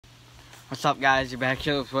What's up, guys? You're back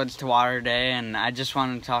here with Woods to Water today, and I just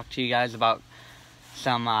wanted to talk to you guys about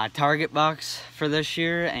some target bucks for this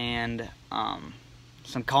year and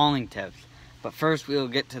some calling tips. But first, we'll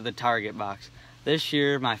get to the target bucks. This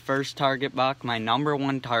year, my first target buck, my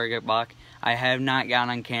 #1 target buck, I have not got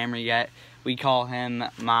on camera yet. We call him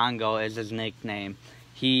Mongo is his nickname.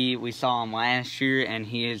 We saw him last year, and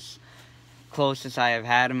he is closest I have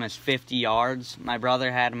had him is 50 yards. My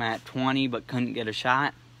brother had him at 20, but couldn't get a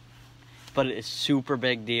shot. But it's super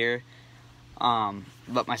big deer.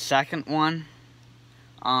 But my second one,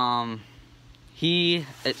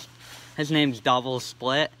 his name's Double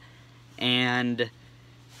Split, and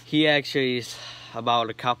he actually is about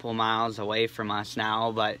a couple miles away from us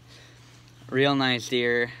now, but real nice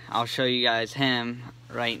deer. I'll show you guys him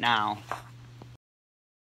right now.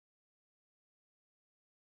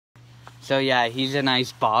 So yeah, he's a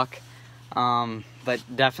nice buck, but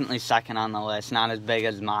definitely second on the list, not as big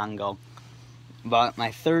as Mongo. But my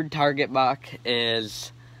third target buck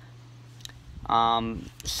is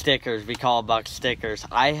Stickers. We call buck Stickers.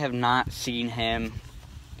 I have not seen him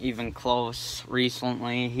even close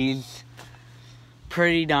recently. He's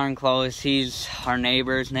pretty darn close. He's our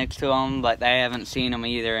neighbors next to him, but I haven't seen him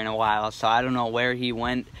either in a while, so I don't know where he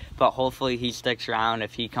went, but hopefully he sticks around.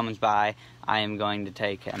 If he comes by, I am going to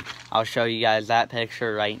take him. I'll show you guys that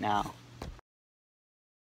picture right now.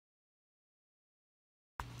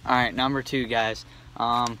 Alright, #2, guys.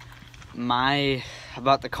 About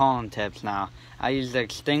the calling tips now. I use the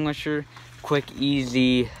extinguisher, quick,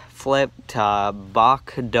 easy flip to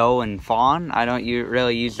buck, doe, and fawn. I don't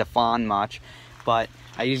really use the fawn much, but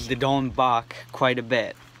I use the doe and buck quite a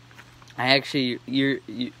bit. I actually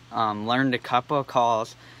learned a couple of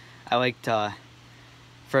calls. I like to,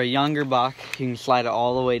 for a younger buck, you can slide it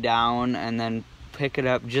all the way down and then pick it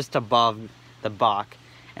up just above the buck.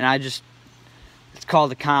 And it's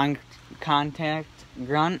called a contact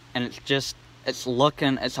grunt, and it's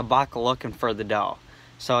a buck looking for the doe.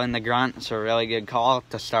 So in the grunt, it's a really good call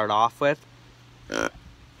to start off with.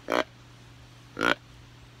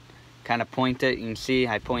 Kind of point it. You can see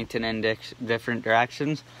I point it in different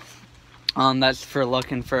directions. That's for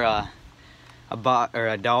looking for a buck or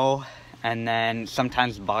a doe, and then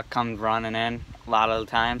sometimes the buck comes running in. A lot of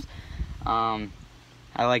the times, I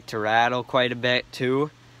like to rattle quite a bit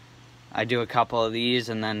too. I do a couple of these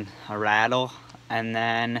and then a rattle, and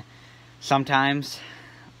then sometimes,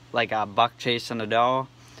 like a buck chasing a doe,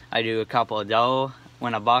 I do a couple of doe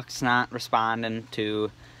when a buck's not responding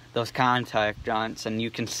to those contact grunts, and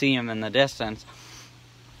you can see him in the distance,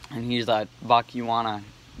 and he's that buck you want to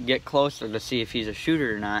get closer to see if he's a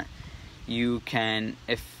shooter or not. You can,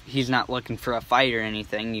 if he's not looking for a fight or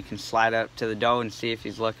anything, you can slide up to the doe and see if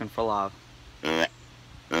he's looking for love.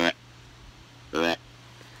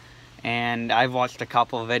 And I've watched a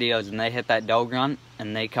couple of videos, and they hit that doe grunt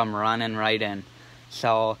and they come running right in.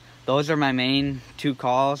 So those are my main 2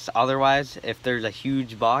 calls. Otherwise, if there's a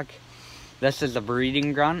huge buck, this is a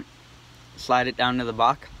breeding grunt. Slide it down to the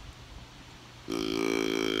buck.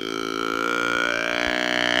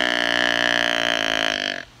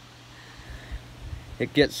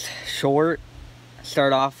 It gets short,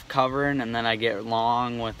 start off covering, and then I get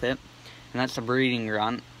long with it. And that's a breeding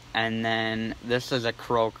grunt. And then this is a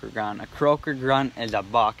croaker grunt. A croaker grunt is a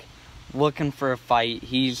buck looking for a fight.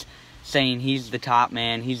 He's saying he's the top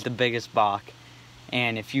man, he's the biggest buck.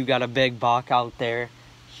 And if you got a big buck out there,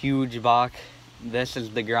 huge buck, this is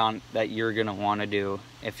the grunt that you're gonna want to do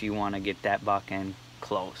if you want to get that buck in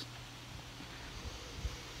close.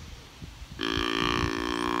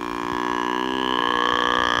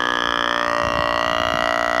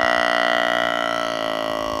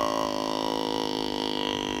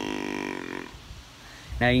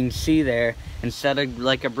 Now you can see there, instead of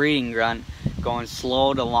like a breeding grunt, going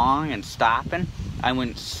slow to long and stopping, I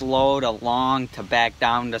went slow to long to back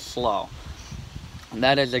down to slow. And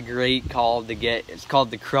that is a great call to get. It's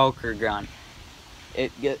called the croaker grunt.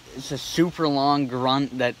 It's a super long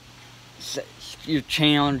grunt that you're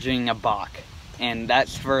challenging a buck, and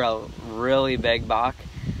that's for a really big buck.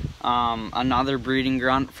 Another breeding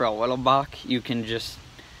grunt for a little buck, you can just,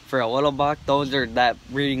 for a little buck, that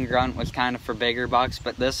breeding grunt was kind of for bigger bucks,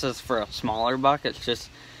 but this is for a smaller buck. It's just,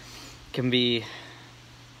 can be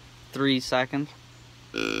 3 seconds.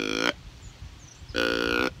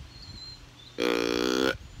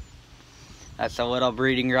 That's a little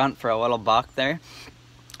breeding grunt for a little buck there.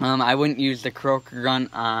 I wouldn't use the croaker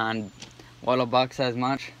grunt on little bucks as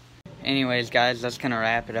much. Anyways, guys, that's gonna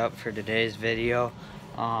wrap it up for today's video.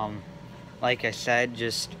 Like I said,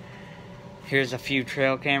 just here's a few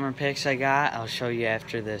trail camera pics I got. I'll show you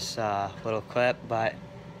after this little clip, but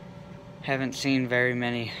haven't seen very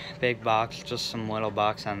many big box, just some little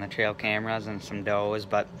box on the trail cameras and some does.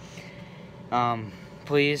 But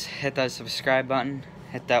please hit that subscribe button,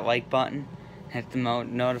 hit that like button, hit the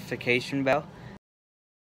notification bell.